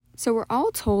So we're all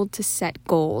told to set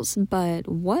goals, but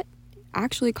what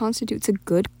actually constitutes a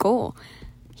good goal?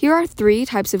 Here are 3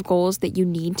 types of goals that you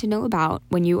need to know about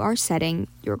when you are setting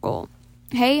your goal.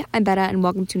 Hey, I'm Betta, and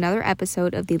welcome to another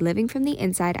episode of the Living from the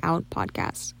Inside Out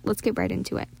podcast. Let's get right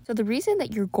into it. So the reason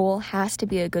that your goal has to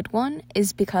be a good one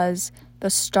is because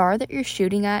the star that you're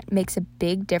shooting at makes a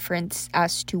big difference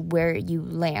as to where you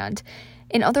land.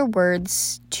 In other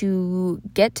words, to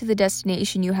get to the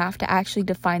destination, you have to actually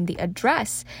define the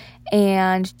address,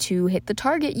 and to hit the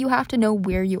target, you have to know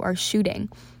where you are shooting.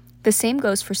 The same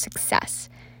goes for success.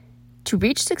 To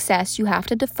reach success, you have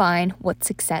to define what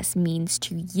success means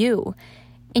to you,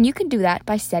 and you can do that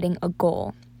by setting a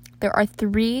goal. There are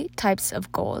 3 types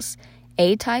of goals: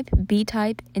 A type, B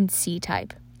type, and C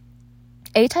type.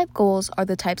 A type goals are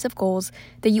the types of goals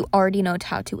that you already know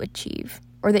how to achieve,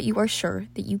 or that you are sure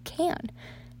that you can.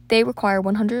 They require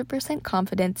 100%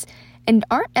 confidence and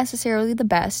aren't necessarily the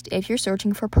best if you're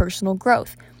searching for personal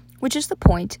growth, which is the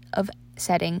point of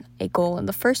setting a goal in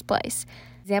the first place.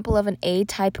 Example of an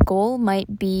A-type goal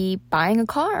might be buying a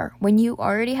car when you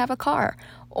already have a car,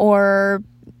 or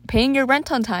paying your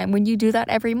rent on time when you do that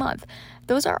every month.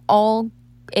 Those are all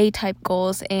A-type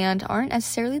goals and aren't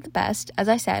necessarily the best, as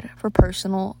I said, for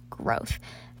personal growth.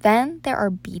 Then there are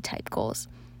B-type goals.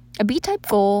 A B-type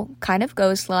goal kind of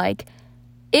goes like,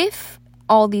 if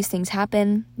all these things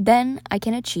happen, then I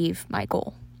can achieve my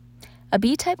goal. A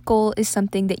B-type goal is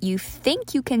something that you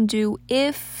think you can do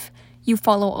if you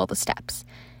follow all the steps.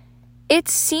 It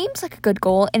seems like a good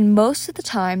goal, and most of the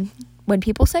time, when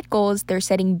people set goals, they're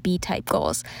setting B-type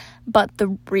goals. But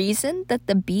the reason that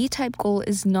the B-type goal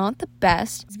is not the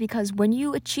best is because when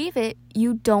you achieve it,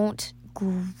 you don't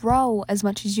grow as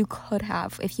much as you could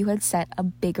have if you had set a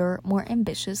bigger, more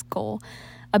ambitious goal.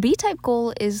 A B-type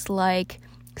goal is like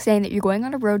saying that you're going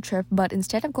on a road trip, but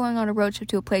instead of going on a road trip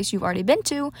to a place you've already been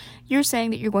to, you're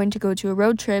saying that you're going to go to a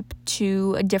road trip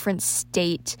to a different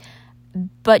state,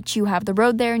 but you have the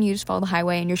road there and you just follow the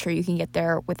highway and you're sure you can get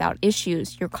there without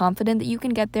issues. You're confident that you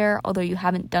can get there, although you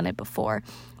haven't done it before.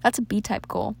 That's a B-type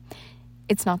goal.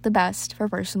 It's not the best for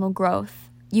personal growth.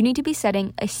 You need to be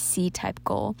setting a C-type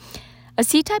goal. A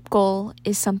C-type goal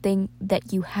is something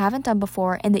that you haven't done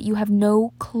before and that you have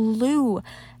no clue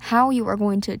how you are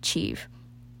going to achieve.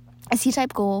 A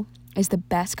C-type goal is the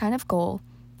best kind of goal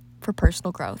for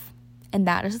personal growth, and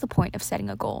that is the point of setting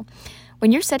a goal.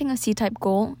 When you're setting a C-type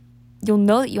goal, you'll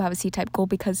know that you have a C-type goal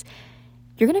because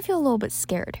you're going to feel a little bit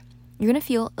scared. You're going to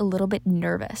feel a little bit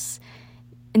nervous,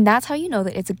 and that's how you know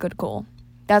that it's a good goal.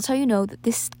 That's how you know that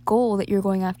this goal that you're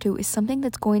going after is something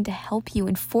that's going to help you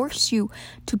and force you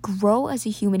to grow as a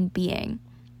human being.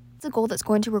 It's a goal that's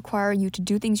going to require you to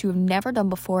do things you have never done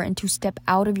before and to step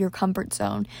out of your comfort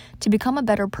zone to become a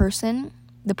better person,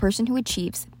 the person who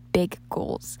achieves big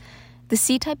goals. The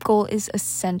C-type goal is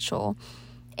essential.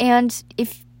 And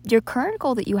if your current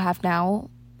goal that you have now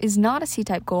is not a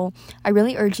C-type goal, I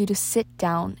really urge you to sit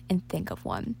down and think of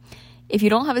one. If you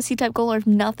don't have a C-type goal or if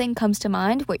nothing comes to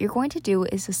mind, what you're going to do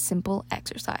is a simple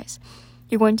exercise.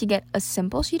 You're going to get a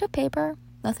simple sheet of paper,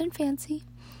 nothing fancy,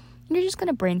 and you're just going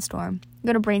to brainstorm.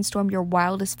 You're going to brainstorm your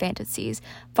wildest fantasies,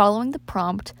 following the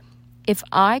prompt, if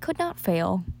I could not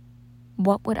fail,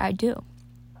 what would I do?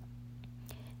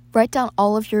 Write down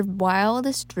all of your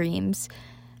wildest dreams.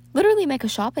 Literally make a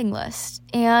shopping list.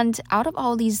 And out of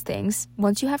all these things,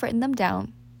 once you have written them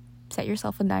down, set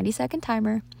yourself a 90-second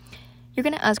timer. You're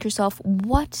going to ask yourself,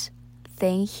 what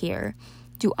thing here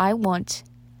do I want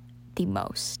the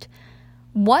most?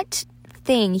 What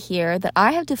thing here that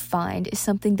I have defined is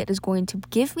something that is going to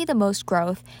give me the most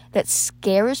growth, that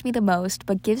scares me the most,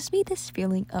 but gives me this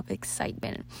feeling of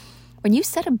excitement? When you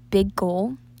set a big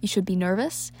goal, you should be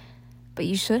nervous, but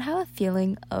you should have a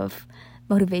feeling of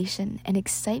motivation and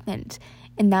excitement.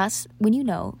 And that's when you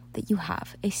know that you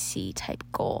have a C-type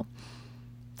goal.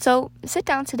 So sit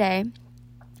down today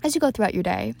as you go throughout your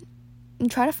day and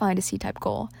try to find a C-type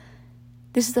goal.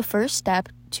 This is the first step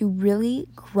to really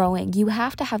growing. You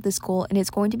have to have this goal, and it's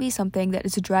going to be something that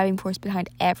is a driving force behind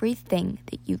everything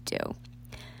that you do.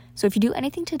 So if you do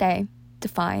anything today,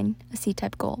 define a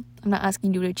C-type goal. I'm not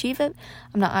asking you to achieve it.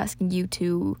 I'm not asking you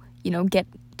to, get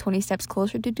 20 steps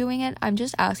closer to doing it. I'm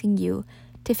just asking you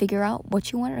to figure out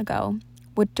what you want to go,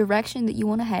 what direction that you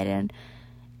want to head in,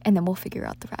 and then we'll figure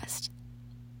out the rest.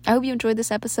 I hope you enjoyed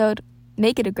this episode.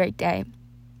 Make it a great day.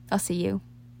 I'll see you.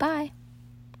 Bye.